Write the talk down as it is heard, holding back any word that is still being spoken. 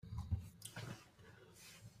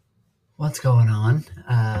What's going on?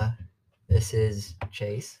 This is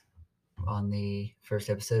Chase on the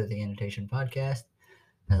first episode of the Annotation podcast.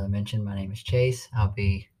 As I mentioned, my name is Chase. I'll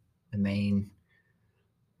be the main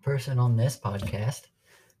person on this podcast.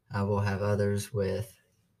 I will have others with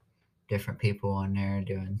different people on there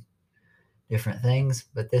doing different things,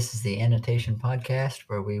 but this is the Annotation podcast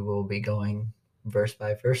where we will be going verse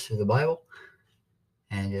by verse through the Bible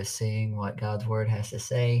and just seeing what God's Word has to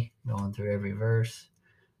say, going through every verse.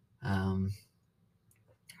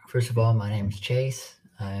 First of all, my name is Chase.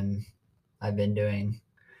 I've been doing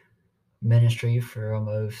ministry for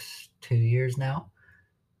almost 2 years now.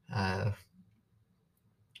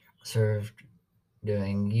 Served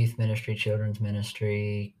doing youth ministry, children's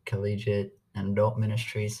ministry, collegiate and adult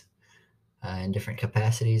ministries in different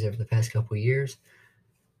capacities over the past couple of years.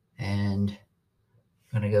 And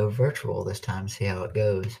I'm going to go virtual this time, see how it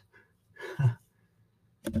goes.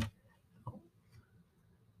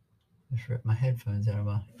 Just ripped my headphones out of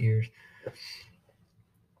my ears.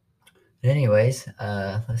 But anyways,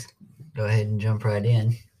 let's go ahead and jump right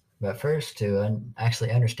in. But first, to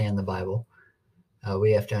actually understand the Bible,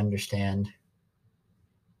 we have to understand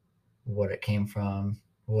what it came from,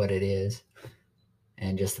 what it is,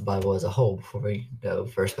 and just the Bible as a whole before we go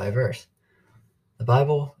verse by verse. The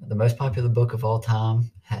Bible, the most popular book of all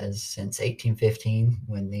time, has since 1815,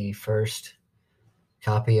 when the first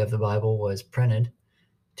copy of the Bible was printed,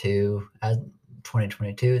 to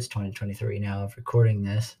 2022, it's 2023 now of recording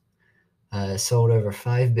this, sold over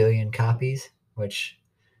 5 billion copies, which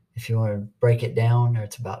if you want to break it down,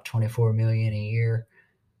 it's about 24 million a year,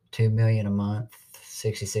 2 million a month,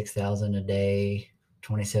 66,000 a day,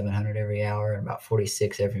 2,700 every hour, and about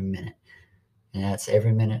 46 every minute. And that's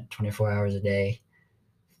every minute, 24 hours a day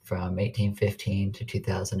from 1815 to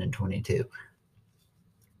 2022.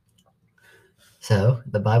 So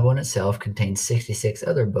the Bible in itself contains 66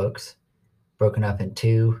 other books broken up in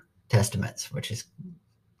two testaments, which is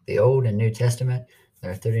the Old and New Testament. There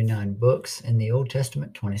are 39 books in the Old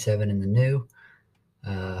Testament, 27 in the New,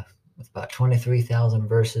 with about 23,000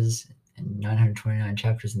 verses and 929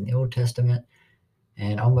 chapters in the Old Testament,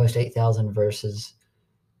 and almost 8,000 verses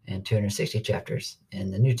and 260 chapters in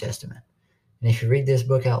the New Testament. And if you read this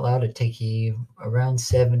book out loud, it'd take you around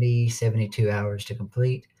 72 hours to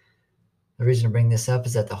complete. The reason to bring this up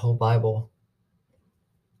is that the whole Bible,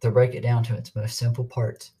 to break it down to its most simple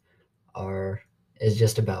parts, is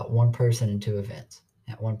just about one person and two events.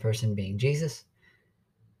 That one person being Jesus,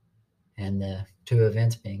 and the two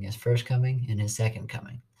events being his first coming and his second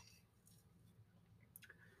coming.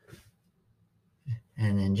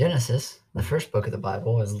 And in Genesis, the first book of the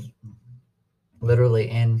Bible, is literally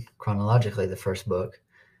and chronologically the first book.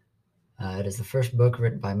 It is the first book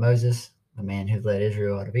written by Moses, the man who led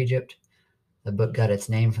Israel out of Egypt. The book got its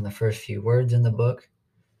name from the first few words in the book.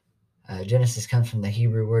 Genesis comes from the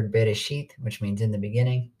Hebrew word bereshit, which means in the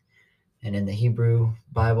beginning. And in the Hebrew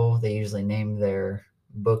Bible, they usually name their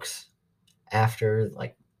books after,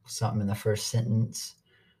 like, something in the first sentence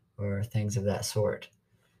or things of that sort.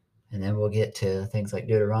 And then we'll get to things like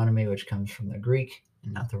Deuteronomy, which comes from the Greek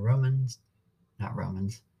and not Romans.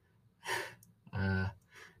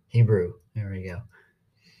 Hebrew. There we go.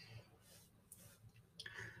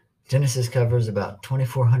 Genesis covers about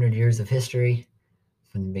 2,400 years of history,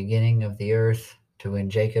 from the beginning of the earth to when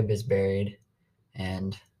Jacob is buried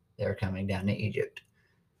and they're coming down to Egypt.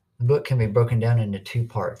 The book can be broken down into two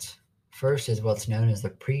parts. First is what's known as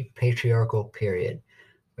the pre-patriarchal period,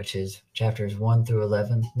 which is chapters 1 through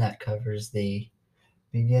 11. That covers the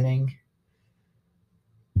beginning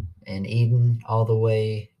in Eden all the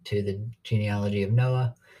way to the genealogy of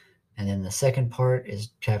Noah. And then the second part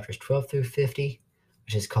is chapters 12 through 50,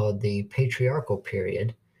 which is called the patriarchal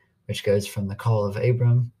period, which goes from the call of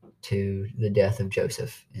Abram to the death of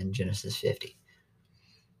Joseph in Genesis 50.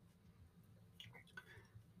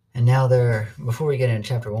 And now before we get into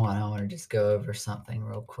chapter 1, I want to just go over something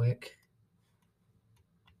real quick.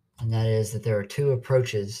 And that is that there are two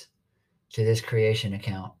approaches to this creation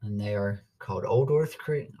account, and they are called old earth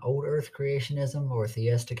creationism or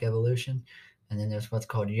theistic evolution, and then there's what's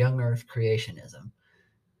called young earth creationism.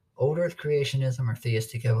 Old earth creationism or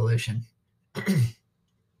theistic evolution.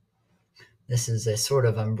 This is a sort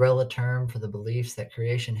of umbrella term for the beliefs that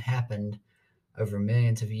creation happened over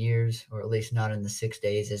millions of years, or at least not in the 6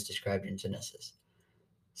 days as described in Genesis.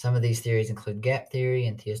 Some of these theories include gap theory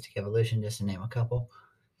and theistic evolution, just to name a couple.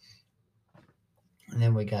 And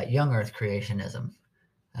then we got young earth creationism.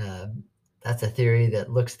 That's a theory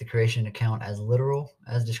that looks at the creation account as literal,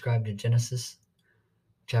 as described in Genesis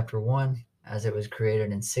chapter 1, as it was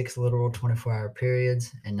created in 6 literal 24-hour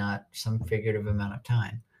periods and not some figurative amount of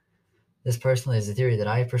time. This personally is the theory that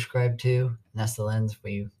I prescribe to, and that's the lens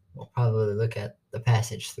we will probably look at the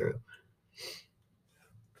passage through.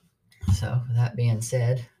 So, with that being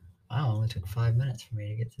said, wow, it only took 5 minutes for me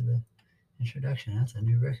to get to the introduction. That's a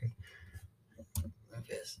new record. Move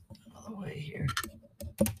this out of the way here.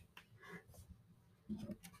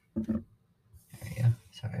 There we go.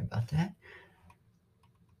 Sorry about that.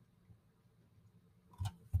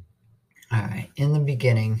 All right. In the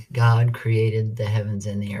beginning, God created the heavens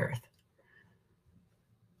and the earth.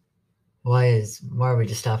 Why are we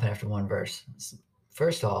just stopping after one verse?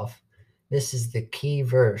 First off, this is the key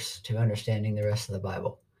verse to understanding the rest of the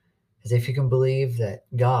Bible. Because if you can believe that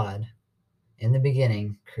God, in the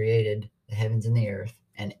beginning, created the heavens and the earth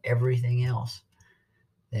and everything else,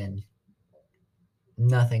 then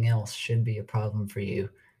nothing else should be a problem for you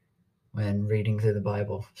when reading through the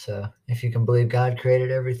Bible. So if you can believe God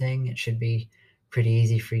created everything, it should be pretty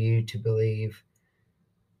easy for you to believe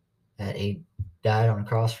that He died on a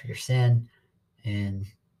cross for your sin and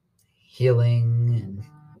healing and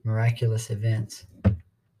miraculous events.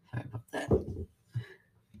 Sorry about that.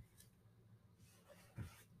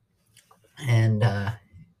 And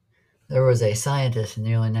there was a scientist in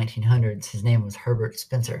the early 1900s. His name was Herbert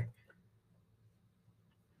Spencer.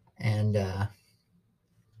 And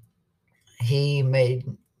he made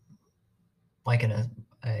like he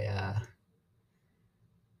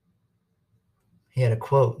had a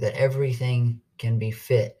quote that everything can be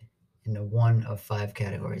fit into one of 5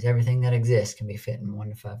 categories. Everything that exists can be fit in 1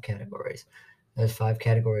 to 5 categories. Those 5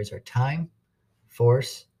 categories are time,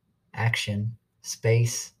 force, action,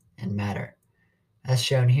 space, and matter. As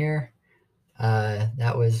shown here,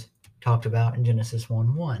 that was talked about in Genesis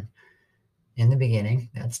 1:1. In the beginning,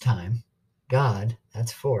 that's time. God,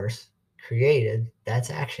 that's force. Created, that's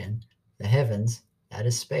action. The heavens, that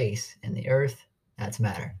is space. And the earth, that's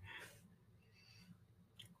matter.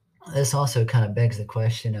 This also kind of begs the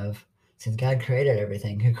question of, since God created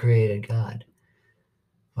everything, who created God?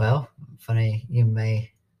 Well, funny, you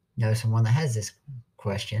may know someone that has this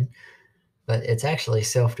question, but it's actually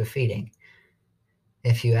self-defeating.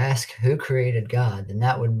 If you ask who created God, then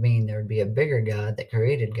that would mean there would be a bigger God that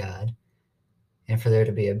created God. And for there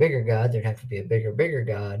to be a bigger God, there'd have to be a bigger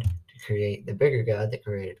God to create the bigger God that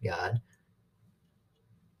created God.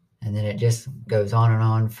 And then it just goes on and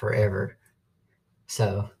on forever.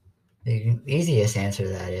 So the easiest answer to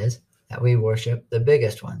that is that we worship the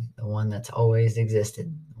biggest one, the one that's always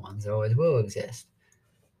existed, the ones that always will exist.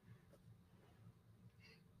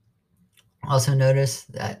 Also notice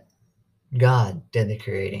that God did the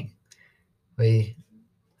creating.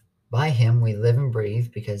 By Him we live and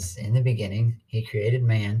breathe, because in the beginning He created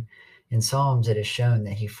man. In Psalms it is shown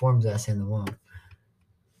that He forms us in the womb.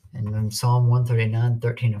 And in Psalm 139,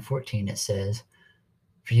 13 and 14 it says,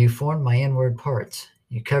 "For you formed my inward parts,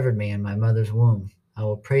 you covered me in my mother's womb. I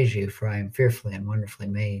will praise you, for I am fearfully and wonderfully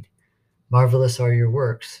made. Marvelous are your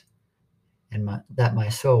works, and that my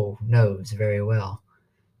soul knows very well."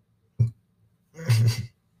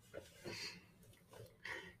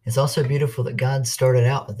 It's also beautiful that God started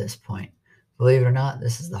out at this point. Believe it or not,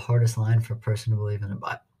 this is the hardest line for a person to believe in the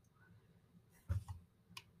Bible.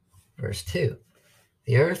 Verse 2,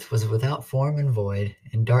 "The earth was without form and void,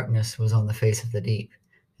 and darkness was on the face of the deep,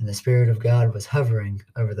 and the Spirit of God was hovering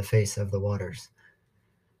over the face of the waters."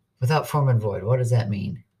 Without form and void, what does that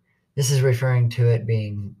mean? This is referring to it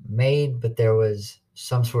being made, but there was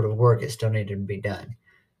some sort of work that still needed to be done.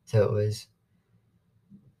 So it was,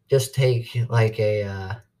 just take like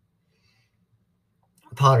a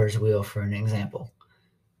potter's wheel for an example,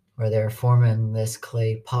 where they're forming this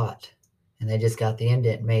clay pot and they just got the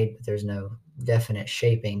indent made, but there's no definite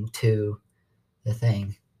shaping to the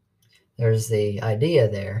thing. There's the idea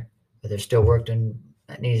there, but there's still work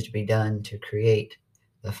that needs to be done to create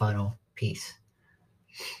the final piece.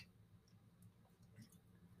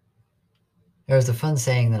 There was a fun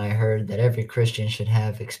saying that I heard that every Christian should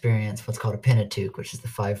have experienced what's called a Pentateuch, which is the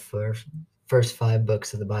first 5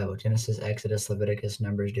 books of the Bible: Genesis, Exodus, Leviticus,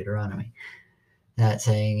 Numbers, Deuteronomy. That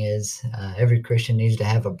saying is every Christian needs to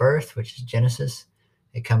have a birth, which is Genesis,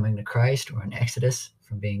 a coming to Christ, or an Exodus,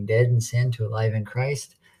 from being dead in sin to alive in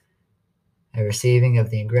Christ, a receiving of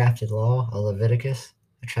the engrafted law, a Leviticus,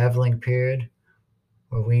 a traveling period,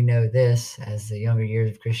 where we know this as the younger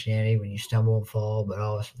years of Christianity, when you stumble and fall, but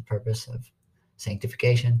always for the purpose of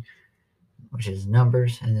sanctification, which is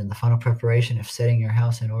Numbers, and then the final preparation of setting your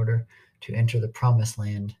house in order to enter the promised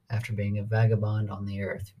land after being a vagabond on the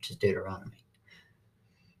earth, which is Deuteronomy.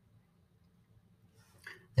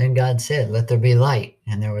 Then God said, "Let there be light,"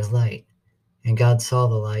 and there was light. And God saw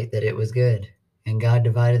the light, that it was good. And God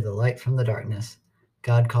divided the light from the darkness.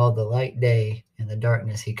 God called the light day, and the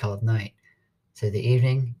darkness he called night. So the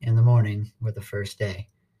evening and the morning were the first day.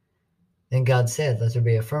 Then God said, let there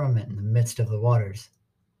be a firmament in the midst of the waters,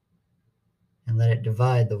 and let it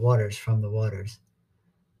divide the waters from the waters.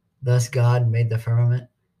 Thus God made the firmament,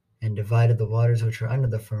 and divided the waters which were under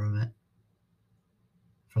the firmament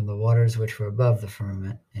from the waters which were above the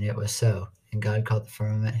firmament, and it was so. And God called the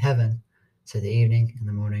firmament heaven. So the evening and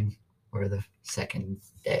the morning were the second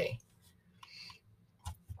day.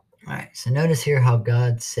 All right, so notice here how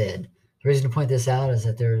God said. The reason to point this out is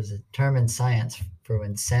that there is a term in science for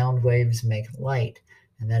when sound waves make light,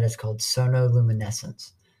 and that is called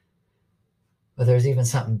sonoluminescence. But there's even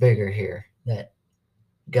something bigger here, that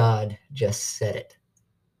God just said it.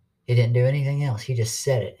 He didn't do anything else. He just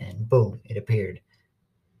said it, and boom, it appeared.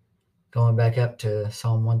 Going back up to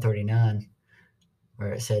Psalm 139,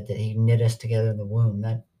 where it said that he knit us together in the womb,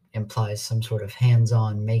 that implies some sort of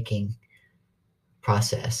hands-on making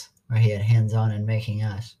process, where he had hands-on in making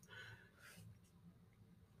us.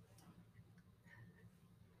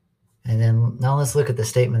 And then now let's look at the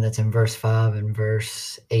statement that's in verse 5 and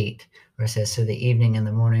verse 8, where it says, so the evening and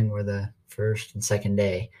the morning were the first and second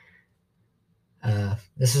day.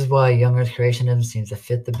 This is why young earth creationism seems to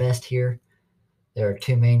fit the best here. There are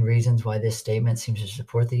two main reasons why this statement seems to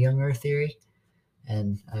support the young earth theory.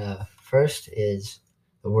 And first is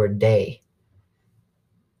the word day.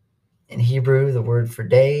 In Hebrew, the word for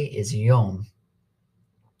day is yom.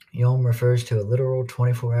 Yom refers to a literal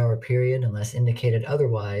 24-hour period unless indicated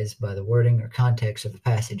otherwise by the wording or context of the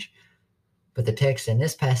passage. But the text in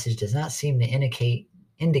this passage does not seem to indicate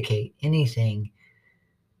anything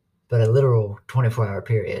but a literal 24-hour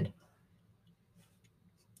period.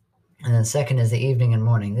 And then second is the evening and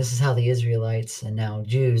morning. This is how the Israelites and now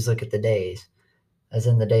Jews look at the days. As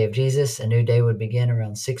in the day of Jesus, a new day would begin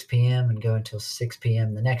around 6 p.m. and go until 6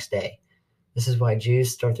 p.m. the next day. This is why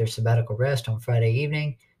Jews start their sabbatical rest on Friday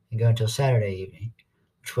evening and go until Saturday evening,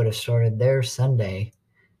 which would have started their Sunday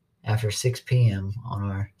after 6 p.m. on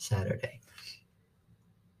our Saturday.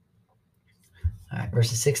 All right,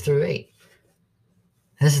 verses 6 through 8.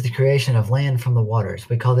 This is the creation of land from the waters.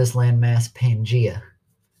 We call this landmass Pangaea.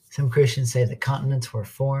 Some Christians say that continents were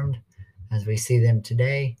formed as we see them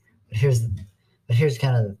today, but here's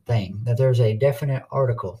kind of the thing, that there's a definite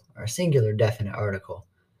article, or a singular definite article,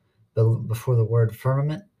 before the word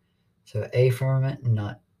firmament. So a firmament,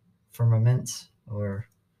 not firmaments, or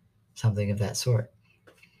something of that sort.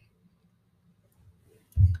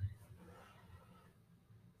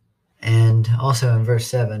 And also in verse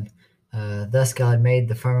 7, thus God made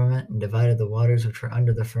the firmament and divided the waters which were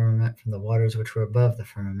under the firmament from the waters which were above the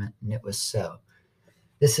firmament, and it was so.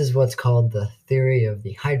 This is what's called the theory of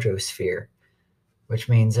the hydrosphere, which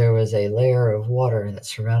means there was a layer of water that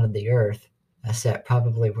surrounded the Earth, sat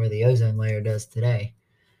probably where the ozone layer does today,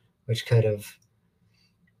 which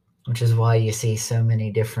is why you see so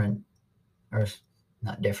many different, or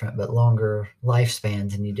not different, but longer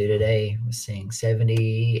lifespans than you do today. We're seeing 70,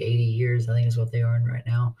 80 years, I think is what they are in right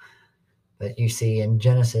now. But you see in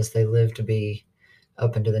Genesis, they live to be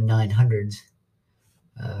up into the 900s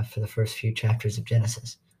for the first few chapters of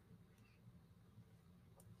Genesis.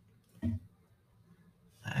 All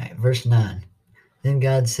right, verse 9. Then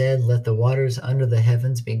God said, let the waters under the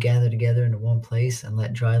heavens be gathered together into one place, and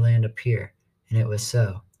let dry land appear. And it was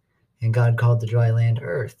so. And God called the dry land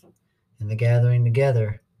earth, and the gathering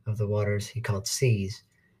together of the waters he called seas.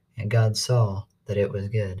 And God saw that it was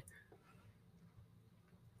good.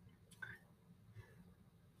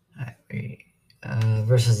 All right,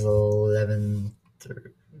 verses 11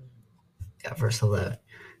 through verse 11.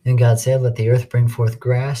 Then God said, let the earth bring forth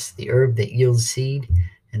grass, the herb that yields seed,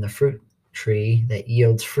 and the fruit tree that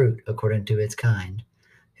yields fruit according to its kind,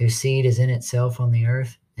 whose seed is in itself on the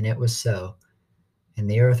earth. And it was so. And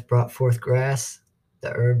the earth brought forth grass,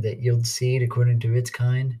 the herb that yields seed according to its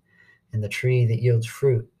kind, and the tree that yields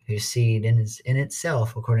fruit, whose seed is in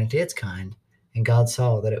itself according to its kind. And God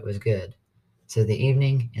saw that it was good. So the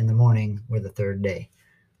evening and the morning were the third day.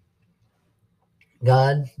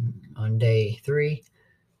 God, on day 3,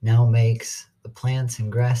 now makes the plants and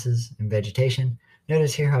grasses and vegetation.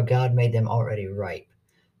 Notice here how God made them already ripe.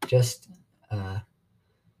 Just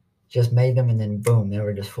made them, and then boom, they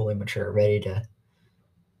were just fully mature, ready to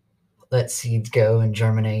let seeds go and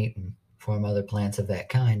germinate and form other plants of that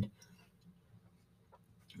kind.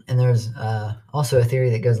 And there's also a theory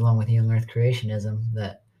that goes along with young earth creationism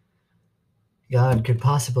that God could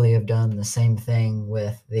possibly have done the same thing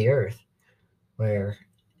with the earth, where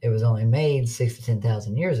it was only made 6 to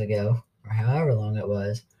 10,000 years ago, or however long it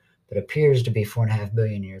was, but appears to be 4.5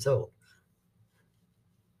 billion years old.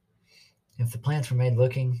 If the plants were made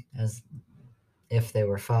looking as if they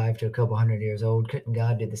were 5 to a couple hundred years old, couldn't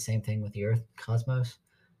God do the same thing with the earth cosmos?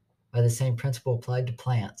 By the same principle applied to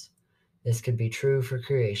plants, this could be true for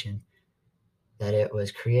creation, that it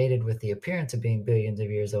was created with the appearance of being billions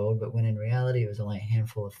of years old, but when in reality it was only a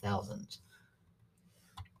handful of thousands.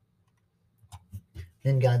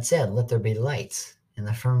 Then God said, "Let there be lights in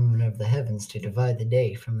the firmament of the heavens to divide the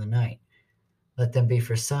day from the night. Let them be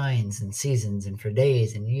for signs and seasons and for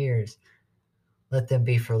days and years. Let them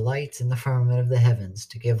be for lights in the firmament of the heavens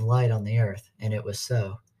to give light on the earth." And it was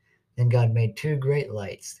so. Then God made 2 great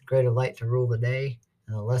lights, the greater light to rule the day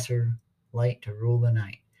and the lesser light to rule the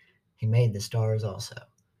night. He made the stars also.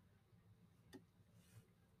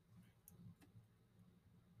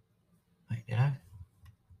 Wait, did I?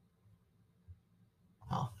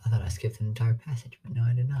 Oh, I thought I skipped an entire passage, but no,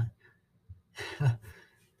 I did not.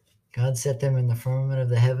 God set them in the firmament of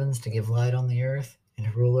the heavens to give light on the earth and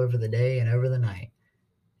to rule over the day and over the night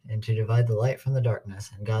and to divide the light from the darkness.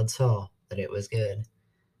 And God saw that it was good.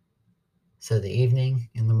 So the evening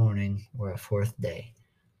and the morning were a 4th day.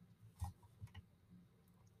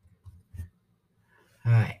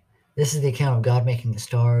 All right. This is the account of God making the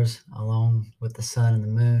stars along with the sun and the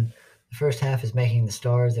moon. The first half is making the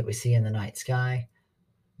stars that we see in the night sky.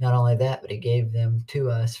 Not only that, but he gave them to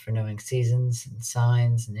us for knowing seasons and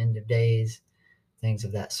signs and end of days, things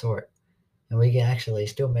of that sort. And we can actually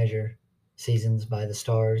still measure seasons by the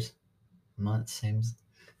stars, months,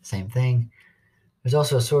 same thing. There's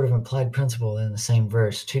also a sort of implied principle in the same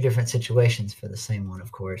verse, 2 different situations for the same one,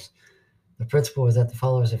 of course. The principle is that the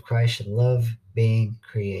followers of Christ should love being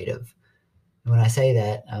creative. And when I say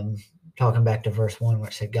that, I'm talking back to verse 1 where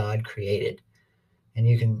it said God created. And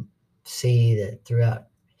you can see that throughout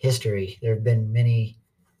history, there have been many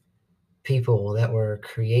people that were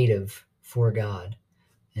creative for God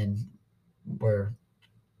and were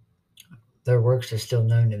their works are still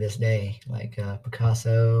known to this day, like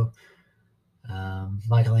Picasso,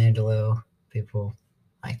 Michelangelo, people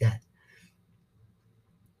like that.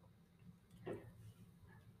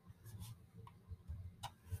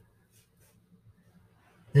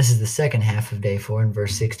 This is the second half of day 4 in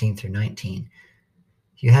verse 16 through 19.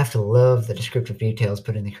 You have to love the descriptive details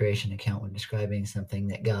put in the creation account when describing something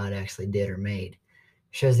that God actually did or made. It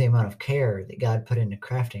shows the amount of care that God put into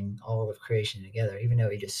crafting all of creation together, even though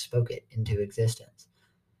he just spoke it into existence.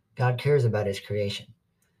 God cares about his creation.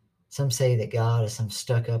 Some say that God is some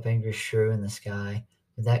stuck-up angry shrew in the sky,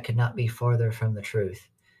 but that could not be farther from the truth.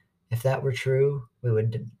 If that were true,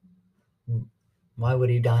 why would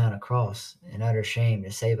he die on a cross in utter shame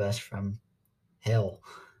to save us from hell?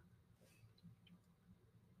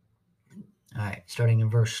 All right, starting in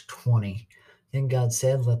verse 20. Then God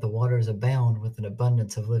said, "Let the waters abound with an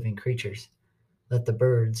abundance of living creatures. Let the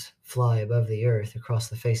birds fly above the earth across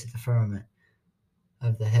the face of the firmament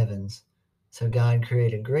of the heavens." So God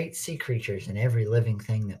created great sea creatures and every living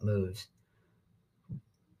thing that moves,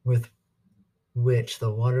 with which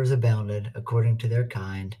the waters abounded according to their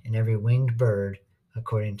kind, and every winged bird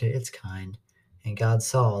according to its kind. And God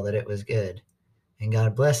saw that it was good. And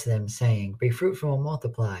God blessed them, saying, "Be fruitful and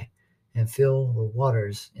multiply, and fill the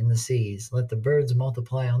waters in the seas. Let the birds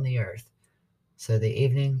multiply on the earth." So the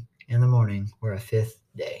evening and the morning were a 5th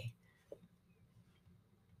day.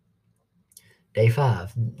 Day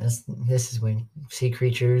 5. This is when sea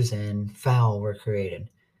creatures and fowl were created.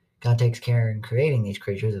 God takes care in creating these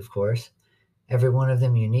creatures, of course, every one of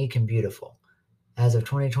them unique and beautiful. As of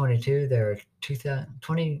 2022, there are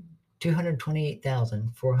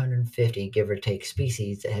 228,450, give or take,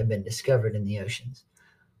 species that have been discovered in the oceans.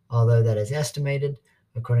 Although that is estimated,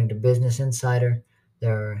 according to Business Insider,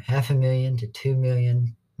 there are 500,000 to 2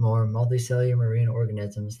 million more multicellular marine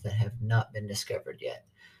organisms that have not been discovered yet.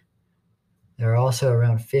 There are also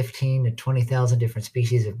around 15 to 20,000 different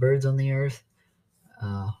species of birds on the earth,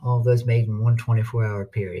 all of those made in one 24-hour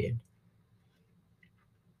period.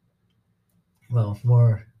 Well,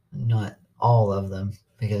 not all of them,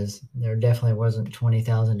 because there definitely wasn't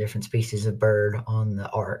 20,000 different species of bird on the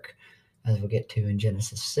ark, as we'll get to in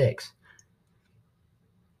Genesis 6.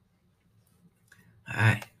 All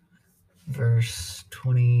right, verse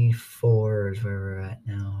 24 is where we're at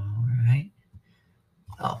now, all right?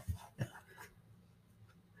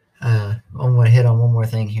 I'm going to hit on one more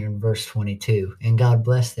thing here in verse 22. And God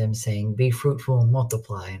blessed them, saying, "Be fruitful and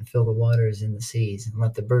multiply, and fill the waters in the seas, and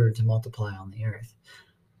let the birds multiply on the earth."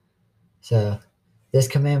 So this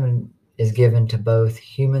commandment is given to both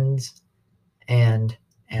humans and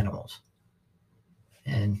animals.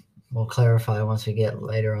 And we'll clarify once we get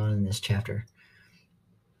later on in this chapter.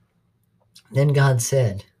 Then God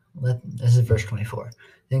said, This is verse 24.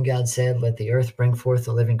 Then God said, let the earth bring forth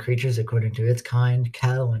the living creatures according to its kind,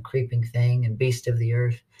 cattle and creeping thing and beast of the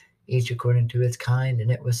earth, each according to its kind,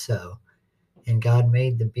 and it was so. And God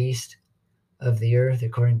made the beast of the earth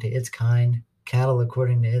according to its kind, cattle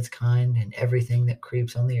according to its kind, and everything that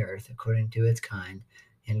creeps on the earth according to its kind.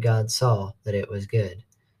 And God saw that it was good.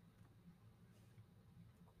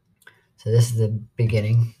 So this is the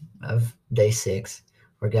beginning of day 6,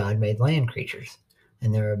 where God made land creatures.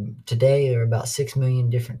 And today there are about 6 million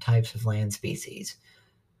different types of land species.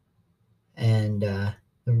 And the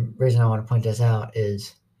reason I want to point this out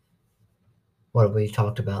is what we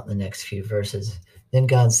talked about in the next few verses. Then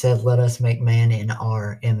God said, let us make man in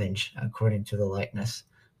our image, according to the likeness.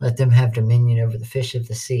 Let them have dominion over the fish of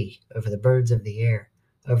the sea, over the birds of the air,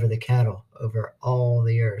 over the cattle, over all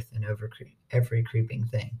the earth, and over every creeping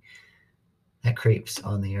thing that creeps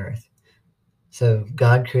on the earth. So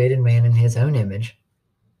God created man in his own image.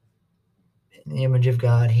 In the image of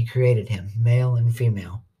God, he created him, male and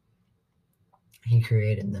female. He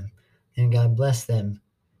created them. And God blessed them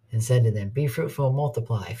and said to them, be fruitful and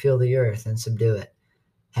multiply, fill the earth and subdue it.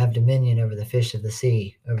 Have dominion over the fish of the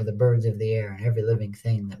sea, over the birds of the air, and every living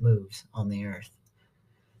thing that moves on the earth.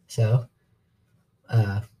 So,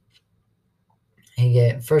 he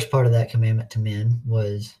gave first part of that commandment to men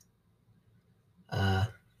was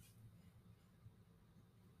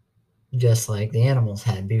just like the animals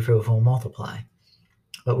had, be fruitful and multiply.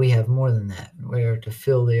 But we have more than that. We are to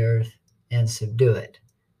fill the earth and subdue it.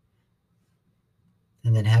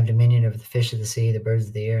 And then have dominion over the fish of the sea, the birds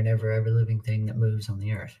of the air, and every living thing that moves on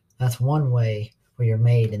the earth. That's one way we are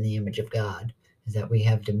made in the image of God, is that we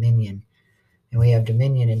have dominion. And we have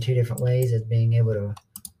dominion in 2 different ways, as being able to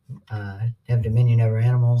have dominion over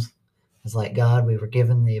animals. As like God, we were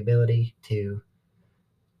given the ability to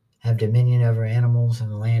have dominion over animals in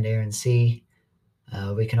the land, air, and sea.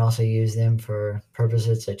 We can also use them for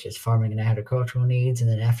purposes such as farming and agricultural needs. And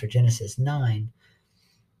then after Genesis 9,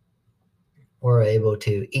 we're able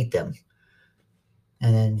to eat them.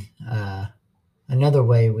 And then another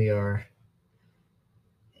way we are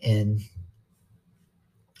in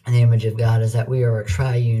the image of God is that we are a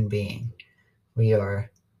triune being. We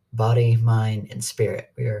are body, mind, and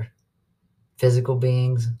spirit. We are physical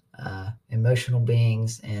beings, emotional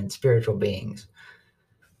beings, and spiritual beings.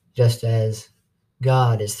 Just as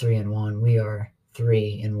God is 3 in 1, we are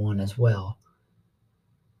 3 in 1 as well.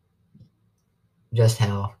 Just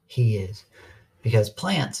how he is. Because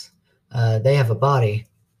plants, they have a body,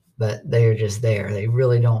 but they are just there. They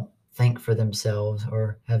really don't think for themselves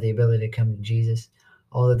or have the ability to come to Jesus.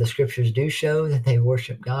 Although the scriptures do show that they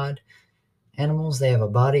worship God, animals, they have a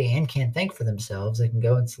body and can think for themselves. They can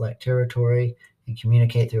go and select territory and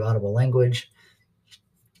communicate through audible language.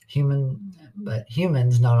 But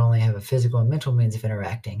humans not only have a physical and mental means of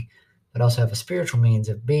interacting, but also have a spiritual means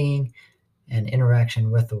of being and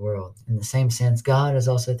interaction with the world. In the same sense, God is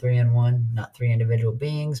also 3 in 1, not 3 individual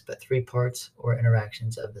beings, but 3 parts or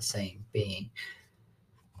interactions of the same being.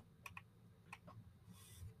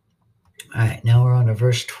 All right, now we're on to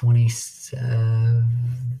verse 27.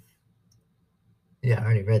 Yeah, I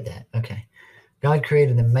already read that. Okay. God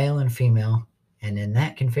created them male and female, and in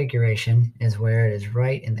that configuration is where it is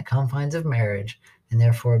right in the confines of marriage, and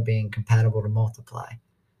therefore being compatible to multiply.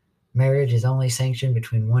 Marriage is only sanctioned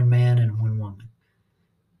between one man and one woman.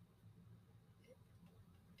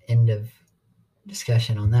 End of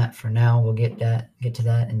discussion on that for now. We'll get to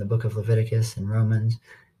that in the book of Leviticus and Romans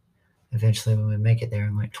eventually when we make it there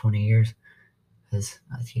in like 20 years, because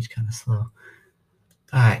I teach kind of slow.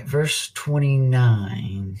 All right, verse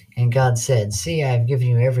 29. And God said, see, I have given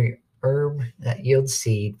you every herb that yields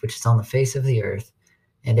seed, which is on the face of the earth,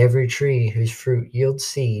 and every tree whose fruit yields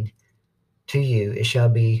seed, to you it shall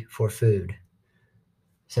be for food.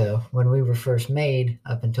 So when we were first made,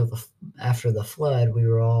 up until after the flood, we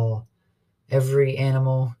were all, every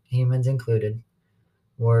animal, humans included,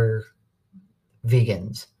 were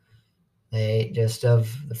vegans. They ate just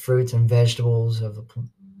of the fruits and vegetables of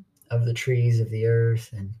the trees of the earth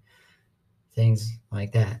and things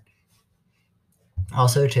like that.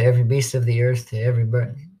 Also, to every beast of the earth, to every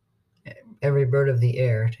bird of the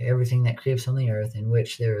air, to everything that creeps on the earth in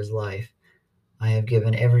which there is life, I have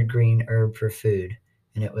given every green herb for food.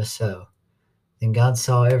 And it was so. Then God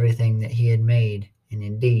saw everything that he had made, and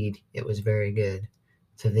indeed it was very good.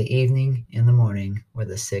 So the evening and the morning were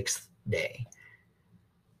the 6th day.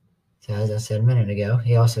 So as I said a minute ago,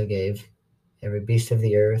 he also gave every beast of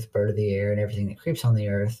the earth, bird of the air, and everything that creeps on the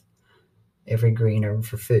earth, every green herb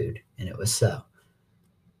for food. And it was so.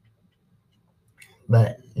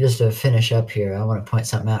 But just to finish up here, I want to point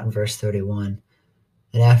something out in verse 31.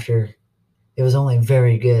 That after It was only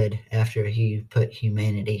very good after he put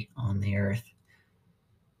humanity on the earth.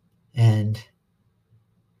 And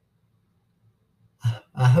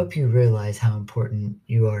I hope you realize how important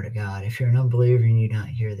you are to God. If you're an unbeliever and you not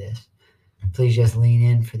hear this, please just lean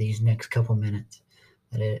in for these next couple minutes.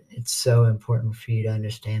 That it's so important for you to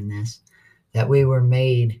understand this, that we were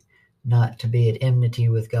made not to be at enmity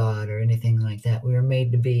with God or anything like that. We were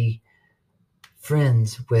made to be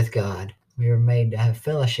friends with God. We were made to have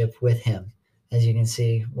fellowship with Him. As you can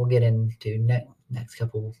see, we'll get into next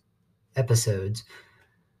couple episodes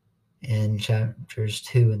in chapters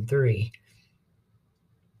 2 and 3.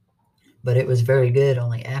 But it was very good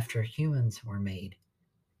only after humans were made.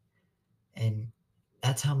 And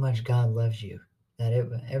that's how much God loves you. That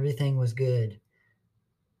everything was good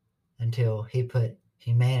until He put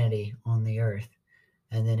humanity on the earth.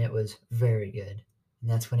 And then it was very good. And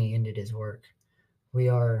that's when He ended His work.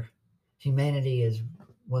 Humanity is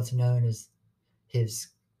what's known as His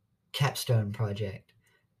capstone project.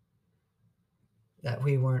 That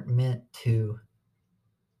we weren't meant to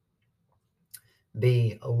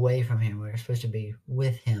be away from Him. We're supposed to be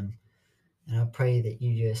with Him. And I pray that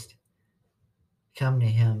you just come to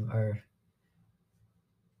Him, or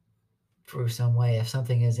through some way, if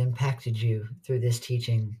something has impacted you through this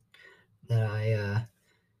teaching, that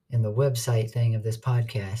in the website thing of this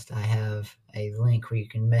podcast, I have a link where you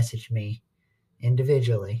can message me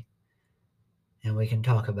individually and we can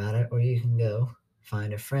talk about it, or you can go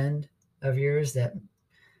find a friend of yours that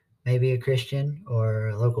may be a Christian or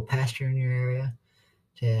a local pastor in your area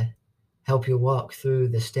to help you walk through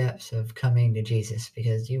the steps of coming to Jesus,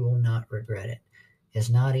 because you will not regret it. It's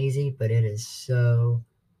not easy, but it is so,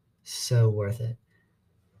 so worth it.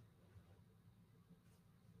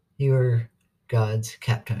 You are God's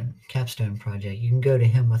capstone project. You can go to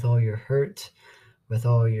Him with all your hurts, with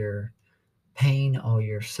all your pain, all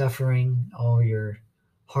your suffering, all your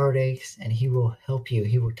heartaches, and He will help you.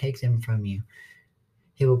 He will take them from you.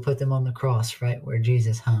 He will put them on the cross right where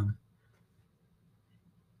Jesus hung.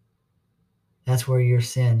 That's where your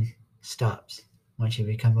sin stops once you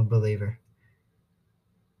become a believer,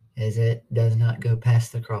 is it does not go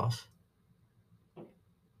past the cross.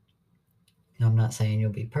 Now, I'm not saying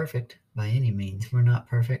you'll be perfect by any means. We're not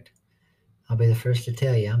perfect. I'll be the first to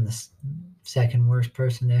tell you, I'm the second worst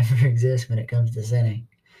person to ever exist when it comes to sinning.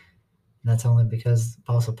 And that's only because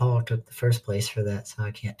Apostle Paul took the first place for that, so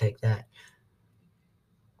I can't take that.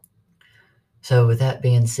 So with that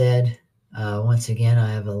being said, once again,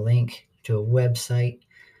 I have a link to a website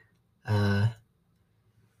on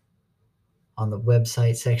the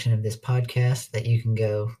website section of this podcast that you can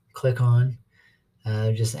go click on.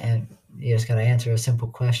 You just got to answer a simple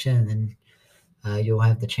question, and then you'll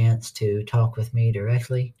have the chance to talk with me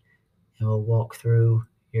directly, and we'll walk through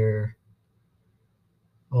it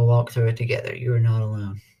together. You are not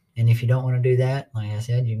alone. And if you don't want to do that, like I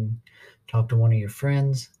said, you can talk to one of your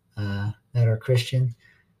friends that are Christian.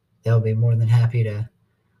 They'll be more than happy to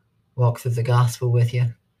walk through the gospel with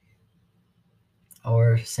you.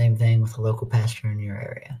 Or same thing with a local pastor in your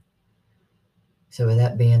area. So with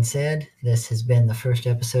that being said, this has been the first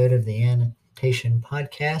episode of the Annotation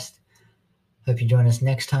podcast. Hope you join us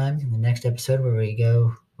next time in the next episode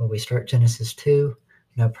where we start Genesis 2.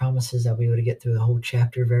 No promises I'll be able to get through the whole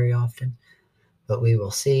chapter very often, but we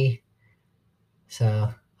will see.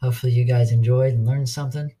 So hopefully you guys enjoyed and learned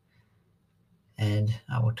something, and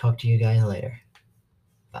I will talk to you guys later.